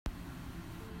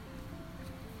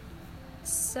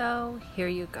So here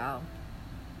you go.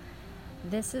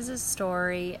 This is a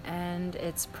story, and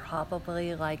it's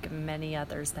probably like many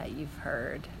others that you've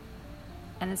heard.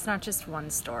 And it's not just one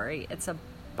story, it's a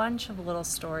bunch of little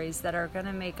stories that are going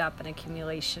to make up an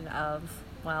accumulation of,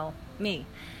 me.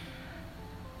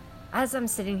 As I'm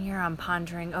sitting here, I'm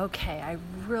pondering, okay, I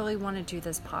really want to do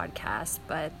this podcast,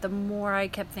 but the more I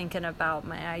kept thinking about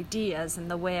my ideas and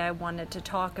the way I wanted to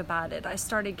talk about it, I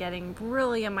started getting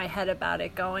really in my head about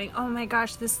it, going, oh my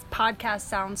gosh, this podcast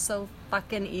sounds so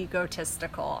fucking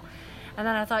egotistical. And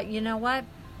then I thought, you know what?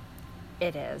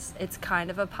 It is. It's kind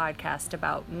of a podcast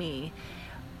about me.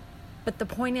 But the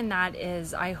point in that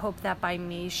is I hope that by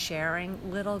me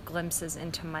sharing little glimpses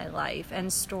into my life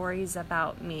and stories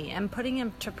about me and putting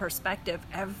into perspective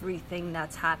everything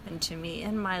that's happened to me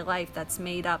in my life that's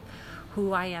made up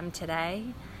who I am today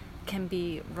can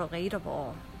be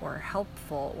relatable or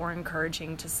helpful or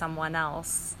encouraging to someone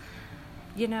else.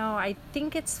 You know, I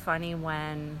think it's funny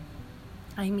when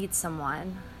I meet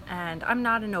someone, and I'm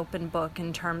not an open book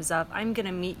in terms of I'm going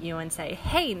to meet you and say,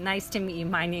 hey, nice to meet you.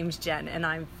 My name's Jen and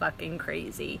I'm fucking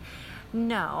crazy.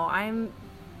 No, I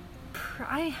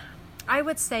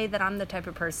would say that I'm the type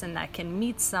of person that can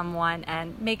meet someone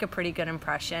and make a pretty good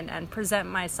impression and present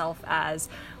myself as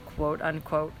quote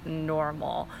unquote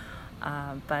normal.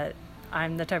 But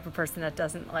I'm the type of person that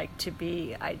doesn't like to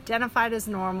be identified as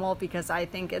normal because I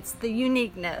think it's the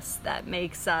uniqueness that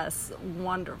makes us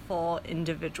wonderful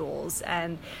individuals.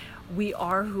 And we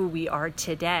are who we are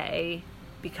today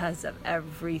because of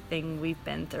everything we've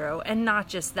been through. And not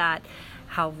just that,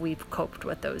 how we've coped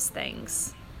with those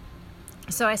things.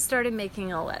 So I started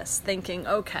making a list thinking,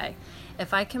 okay,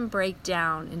 if I can break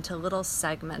down into little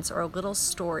segments or little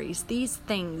stories, these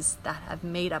things that have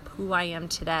made up who I am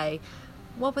today,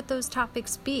 what would those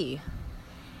topics be?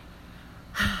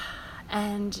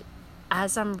 And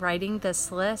as I'm writing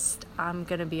this list, I'm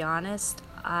going to be honest,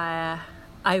 I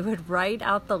would write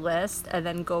out the list and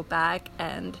then go back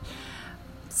and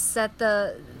set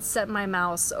my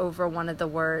mouse over one of the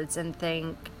words and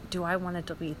think, do I want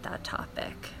to delete that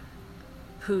topic?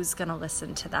 Who's going to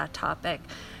listen to that topic?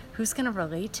 Who's going to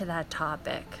relate to that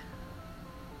topic?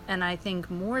 And I think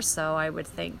more so, I would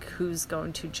think, who's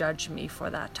going to judge me for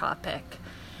that topic?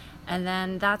 And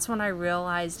then that's when I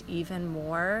realized even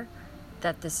more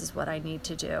that this is what I need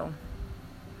to do.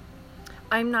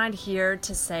 I'm not here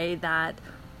to say that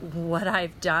what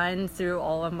I've done through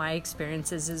all of my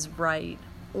experiences is right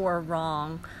or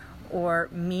wrong or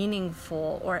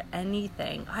meaningful or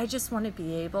anything. I just want to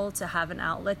be able to have an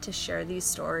outlet to share these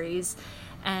stories,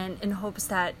 and in hopes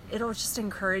that it'll just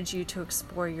encourage you to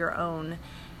explore your own.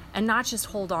 And not just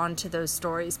hold on to those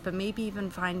stories, but maybe even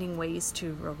finding ways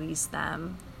to release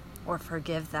them or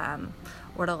forgive them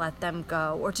or to let them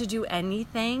go or to do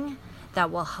anything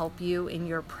that will help you in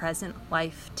your present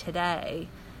life today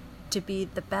to be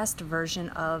the best version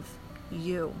of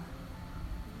you.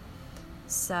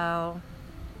 So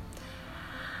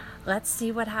let's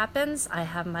see what happens. I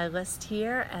have my list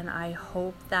here, and I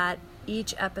hope that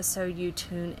each episode you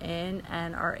tune in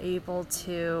and are able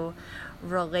to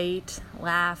relate,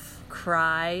 laugh,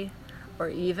 cry, or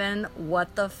even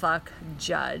what the fuck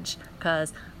judge,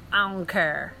 because I don't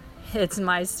care. It's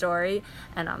my story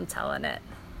and I'm telling it.